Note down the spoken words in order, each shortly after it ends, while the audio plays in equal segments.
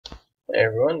Hey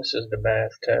everyone, this is the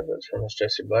Bath Tablets from Miss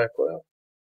Jessie Blackwell.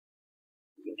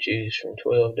 You can choose from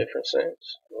 12 different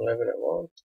scents, 11 at one.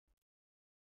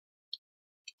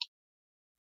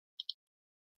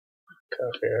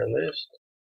 Copy our list.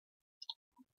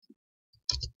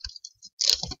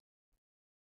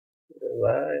 Go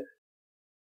live.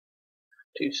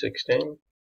 216.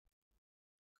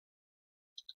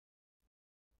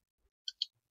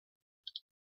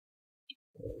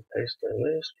 Paste our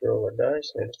list, roll a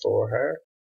dice, need a 4 higher.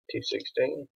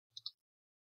 216.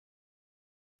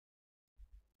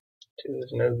 2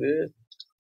 is no good.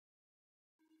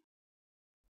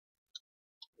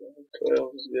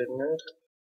 12 is good enough.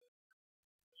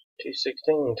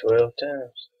 216, 12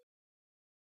 times.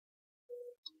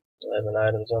 11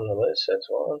 items on the list, that's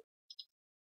 1.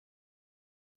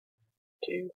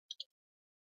 2.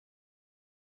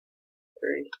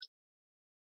 3.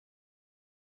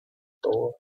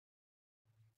 4.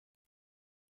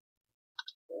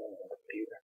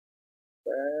 Computer.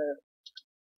 5.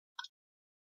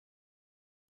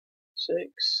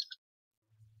 6.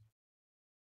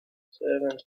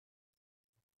 7.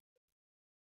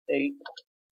 8.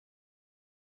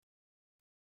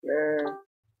 9.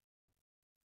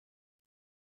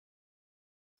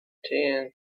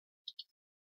 10.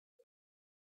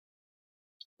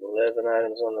 11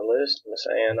 items on the list. Miss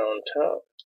Ann on top.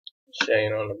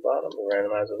 Shane on the bottom. We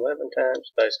randomize 11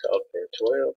 times. Dice called for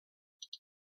 12.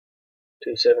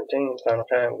 217. Final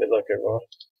time. Good luck, everyone.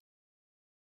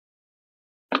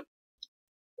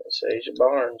 Miss Asia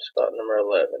Barnes, spot number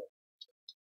 11.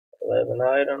 11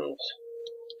 items.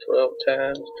 12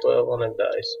 times. 12 on the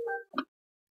dice.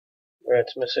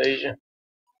 Congrats, Miss Asia.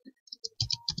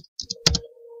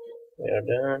 We are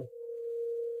done.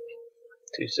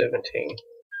 217.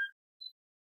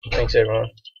 Thanks, everyone.